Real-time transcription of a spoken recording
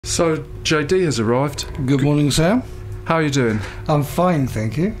So, JD has arrived. Good morning, Sam. How are you doing? I'm fine,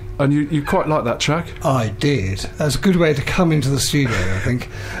 thank you. And you quite like that track? I did. That's a good way to come into the studio, I think.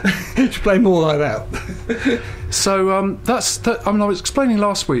 You should play more like that. So, I was explaining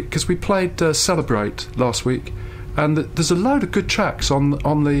last week, because we played Celebrate last week, and there's a load of good tracks on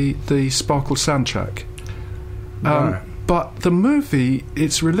the Sparkle soundtrack. Right. But the movie,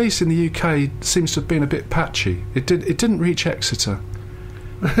 its release in the UK seems to have been a bit patchy. It didn't reach Exeter.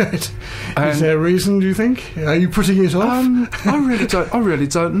 Is there a reason, do you think? Are you putting it off? I really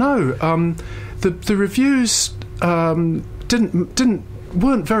don't know. The reviews weren't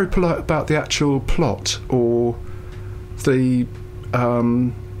very polite about the actual plot or the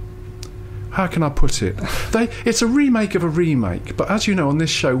how can I put it? It's a remake of a remake, but as you know, on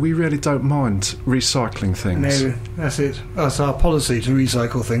this show we really don't mind recycling things. No, that's it. That's our policy, to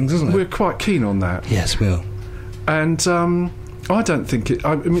recycle things, isn't it? We're quite keen on that. Yes, we are. And I don't think it...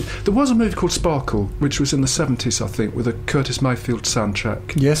 I mean, there was a movie called Sparkle, which was in the 70s, I think, with a Curtis Mayfield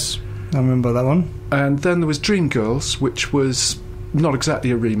soundtrack. Yes, I remember that one. And then there was Dreamgirls, which was not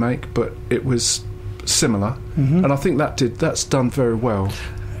exactly a remake, but it was similar. Mm-hmm. And I think that's done very well.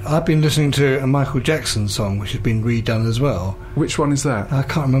 I've been listening to a Michael Jackson song, which has been redone as well. Which one is that? I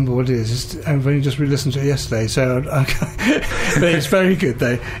can't remember what it is. I've only just re-listened to it yesterday, so but it's very good,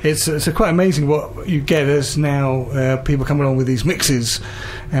 though. It's quite amazing what you get as now people come along with these mixes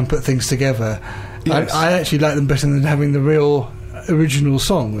and put things together. Yes. I actually like them better than having the real original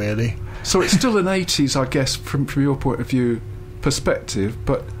song, really. So it's still an 80s, I guess, from your point of view perspective,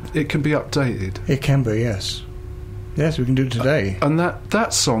 but it can be updated. It can be, yes. Yes, we can do it today. And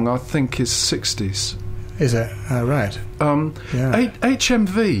that song, I think, is 60s. Is it? Oh, right. Yeah.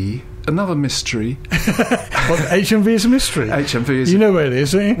 HMV, another mystery. What, HMV is a mystery? HMV is... You know where it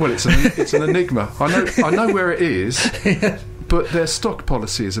is, don't you? Well, it's an enigma. I know where it is, Yes. But their stock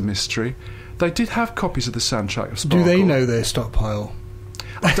policy is a mystery. They did have copies of the soundtrack of Sparkle. Do they know their stockpile?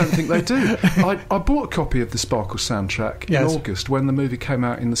 I don't think they do. I bought a copy of the Sparkle soundtrack in August when the movie came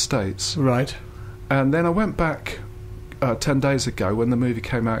out in the States. Right. And then I went back 10 days ago when the movie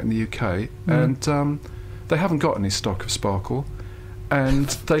came out in the UK, and they haven't got any stock of Sparkle, and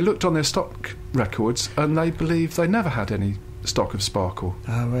they looked on their stock records and they believe they never had any stock of Sparkle.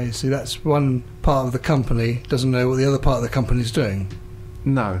 Ah, right. See, that's one part of the company doesn't know what the other part of the company is doing.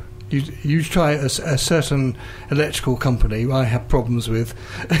 No. You try a certain electrical company I have problems with.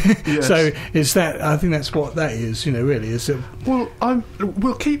 Yes. So is that? I think that's what that is. Really, is it? Well,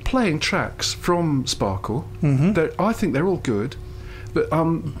 we'll keep playing tracks from Sparkle. Mm-hmm. I think they're all good, but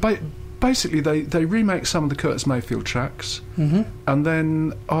basically they remake some of the Curtis Mayfield tracks, mm-hmm. and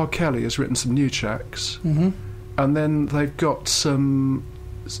then R. Kelly has written some new tracks, mm-hmm. and then they've got some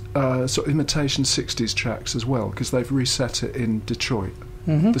sort of imitation 60s tracks as well, because they've reset it in Detroit.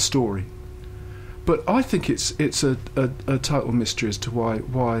 Mm-hmm. The story, but I think it's a total mystery as to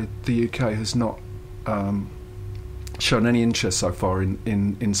why the UK has not shown any interest so far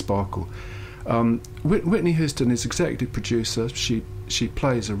in Sparkle. Whitney Houston is executive producer. She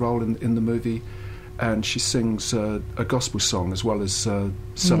plays a role in the movie, and she sings a gospel song as well as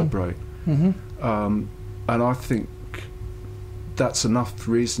Celebrate. Mm-hmm. And I think that's enough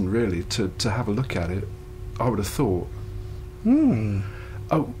reason really to have a look at it, I would have thought.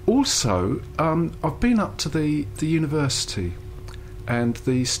 Also, I've been up to the university and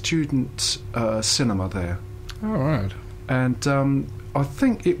the student cinema there. All right. And I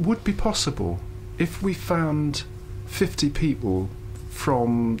think it would be possible if we found 50 people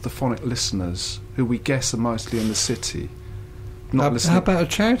from the Phonic listeners who we guess are mostly in the city. How about a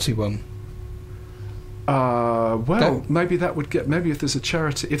charity one? Maybe that would get... Maybe if there's a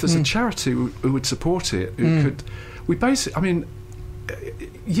charity... If there's a charity who would support it, who could... We basically... I mean...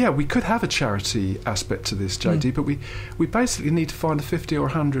 Yeah, we could have a charity aspect to this, JD, but we basically need to find 50 or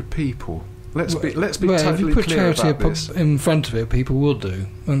 100 people. Let's be totally clear about this. In front of it, people will do,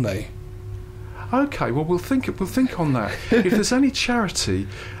 won't they? Okay, well we'll think on that. If there's any charity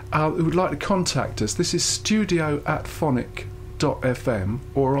who would like to contact us, this is studio@phonic.fm,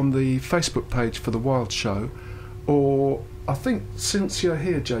 or on the Facebook page for the Wild Show, or I think since you're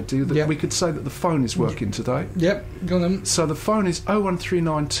here, JD, that we could say that the phone is working today. Yep, go on then. So the phone is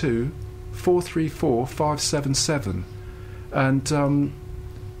 01392 434 577, and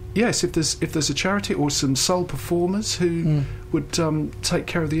yes, if there's a charity or some soul performers who would take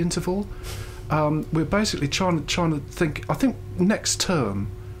care of the interval, we're basically trying to think. I think next term,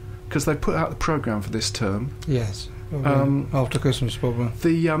 because they put out the programme for this term. Yes. After Christmas, probably.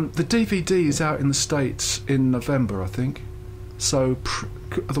 The DVD is out in the States in November, I think. So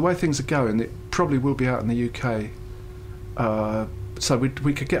the way things are going, it probably will be out in the UK So we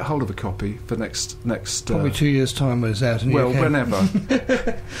could get hold of a copy for next probably 2 years' time when it's out in the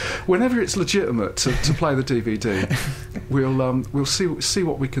UK. Whenever it's legitimate to play the DVD, we'll see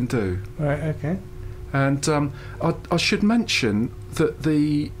what we can do. Right. Okay. And I should mention that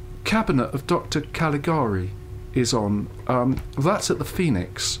the Cabinet of Dr. Caligari is on. That's at the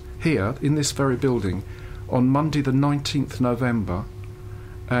Phoenix here in this very building on Monday the 19th November,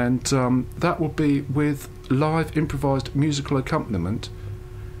 and that will be with live improvised musical accompaniment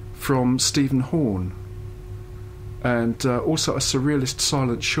from Stephen Horn, and also a surrealist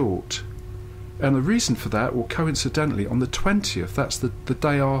silent short. And the reason for that, well, coincidentally, on the 20th, that's the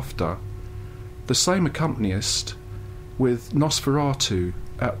day after, the same accompanist with Nosferatu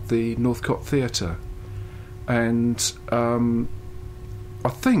at the Northcote Theatre, and I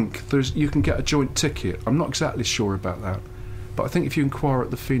think you can get a joint ticket. I'm not exactly sure about that, but I think if you inquire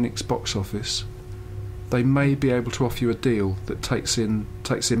at the Phoenix box office, they may be able to offer you a deal that takes in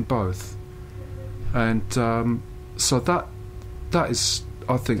both. And so that is,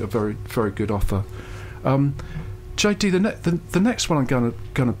 I think, a very, very good offer. JD, the next one I'm going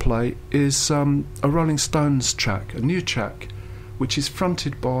to play is a Rolling Stones track, a new track, which is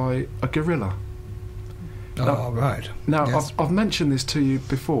fronted by a gorilla. Right. Now, yes. I've mentioned this to you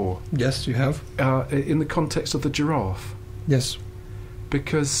before. Yes, you have. In the context of the Giraffe. Yes.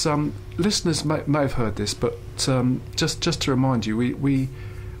 Because listeners may have heard this, but just to remind you, we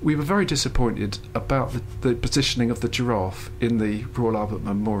were very disappointed about the positioning of the Giraffe in the Royal Albert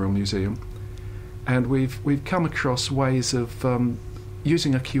Memorial Museum, and we've come across ways of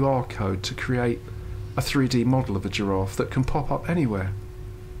using a QR code to create a 3D model of a giraffe that can pop up anywhere.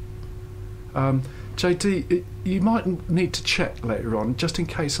 JD, you might need to check later on, just in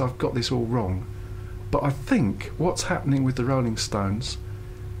case I've got this all wrong. But I think what's happening with the Rolling Stones,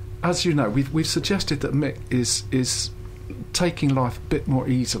 as you know, we've suggested that Mick is taking life a bit more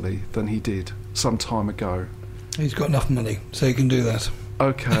easily than he did some time ago. He's got enough money, so he can do that.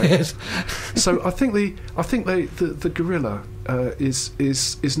 Okay. Yes. So I think the gorilla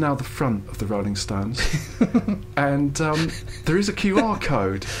is now the front of the Rolling Stones, and there is a QR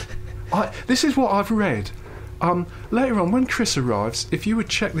code. This is what I've read. Later on, when Chris arrives, if you would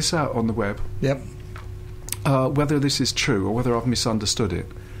check this out on the web. Yep. Whether this is true or whether I've misunderstood it,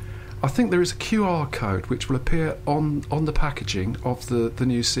 I think there is a QR code which will appear on the packaging of the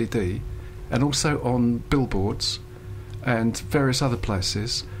new CD, and also on billboards and various other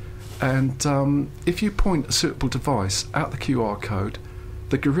places. And if you point a suitable device at the QR code,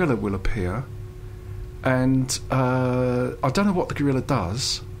 the gorilla will appear. And I don't know what the gorilla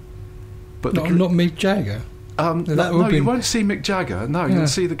does, but not Mick Jagger. No, you won't see Mick Jagger. No, you'll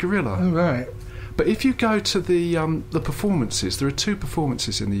see the gorilla. Oh, right. But if you go to the performances, there are 2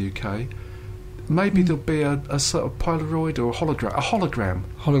 performances in the UK. Maybe there'll be a sort of Polaroid or a hologram.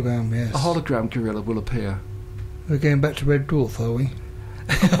 Hologram, yes. A hologram gorilla will appear. We're going back to Red Dwarf, are we?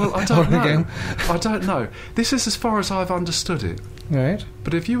 Well, I don't know. I don't know. This is as far as I've understood it. Right.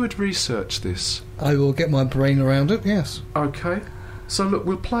 But if you would research this, I will get my brain around it. Yes. Okay. So look,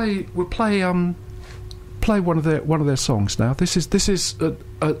 we'll play one of their songs now. This is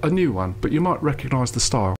a new one, but you might recognise the style.